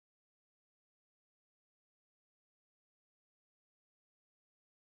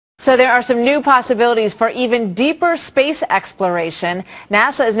So there are some new possibilities for even deeper space exploration.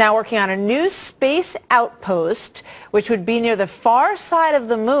 NASA is now working on a new space outpost, which would be near the far side of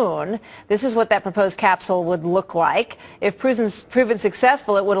the moon. This is what that proposed capsule would look like. If proven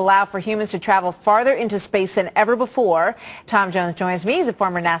successful, it would allow for humans to travel farther into space than ever before. Tom Jones joins me. He's a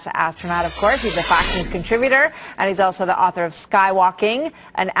former NASA astronaut, of course. He's a Fox News contributor, and he's also the author of Skywalking,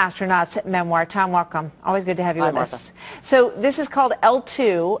 an astronaut's memoir. Tom, welcome. Always good to have you with us. So this is called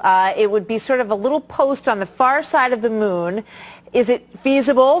L2. It would be sort of a little post on the far side of the moon. Is it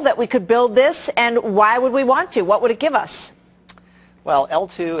feasible that we could build this, and why would we want to? What would it give us? Well,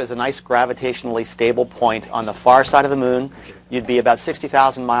 L2 is a nice gravitationally stable point on the far side of the moon. You'd be about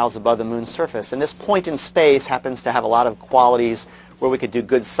 60,000 miles above the moon's surface. And this point in space happens to have a lot of qualities where we could do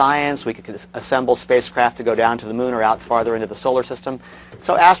good science, we could assemble spacecraft to go down to the moon or out farther into the solar system.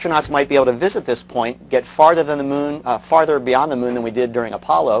 So astronauts might be able to visit this point, get farther than the moon, farther beyond the moon than we did during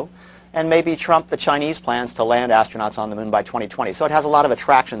Apollo, and maybe trump the Chinese plans to land astronauts on the moon by 2020. So it has a lot of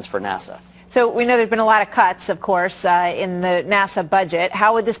attractions for NASA. So we know there's been a lot of cuts, of course, in the NASA budget.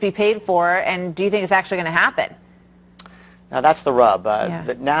 How would this be paid for, and do you think it's actually going to happen? Now that's the rub.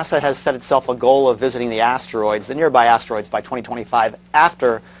 That NASA has set itself a goal of visiting the asteroids, the nearby asteroids, by 2025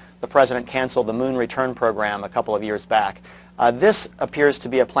 after the president canceled the moon return program a couple of years back. This appears to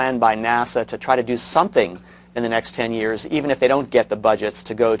be a plan by NASA to try to do something in the next 10 years, even if they don't get the budgets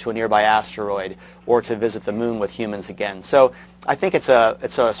to go to a nearby asteroid or to visit the moon with humans again. So I think it's a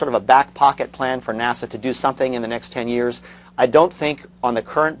sort of a back pocket plan for NASA to do something in the next 10 years. I don't think on the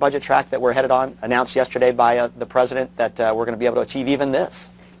current budget track that we're headed on, announced yesterday by the president, that we're going to be able to achieve even this.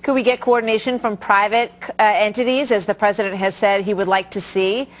 Could we get coordination from private entities, as the president has said he would like to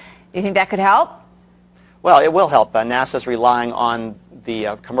see? Do you think that could help? Well, it will help. NASA's relying on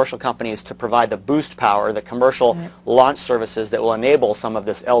the commercial companies to provide the boost power, the commercial launch services that will enable some of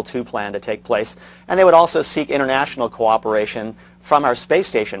this L2 plan to take place. And they would also seek international cooperation from our space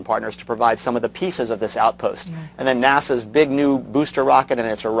station partners to provide some of the pieces of this outpost. And then NASA's big new booster rocket and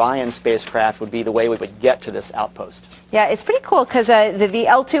its Orion spacecraft would be the way we would get to this outpost. Yeah, it's pretty cool because the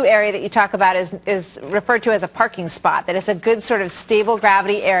L2 area that you talk about is referred to as a parking spot, that it's a good sort of stable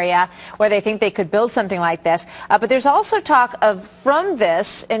gravity area where they think they could build something like this. But there's also talk of, from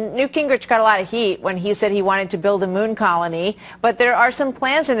this, and Newt Gingrich got a lot of heat when he said he wanted to build a moon colony, but there are some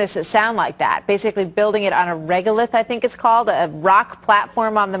plans in this that sound like that, basically building it on a regolith, I think it's called, a rock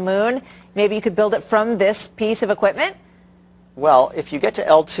platform on the moon. Maybe you could build it from this piece of equipment? Well, if you get to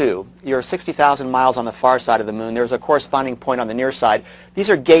L2, you're 60,000 miles on the far side of the moon. There's a corresponding point on the near side. These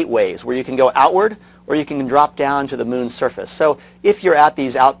are gateways where you can go outward or you can drop down to the moon's surface. So if you're at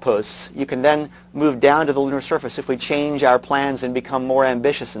these outposts, you can then move down to the lunar surface. If we change our plans and become more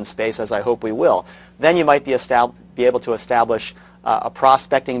ambitious in space, as I hope we will, then you might be able to establish a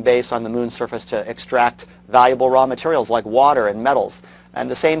prospecting base on the moon's surface to extract valuable raw materials like water and metals. And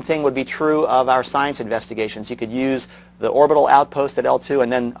the same thing would be true of our science investigations. You could use the orbital outpost at L2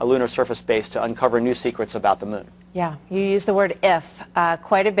 and then a lunar surface base to uncover new secrets about the moon. Yeah, you use the word if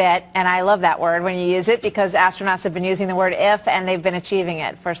quite a bit, and I love that word when you use it because astronauts have been using the word if and they've been achieving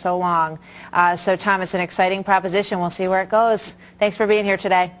it for so long. So Tom, it's an exciting proposition. We'll see where it goes. Thanks for being here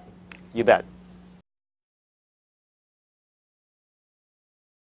today. You bet.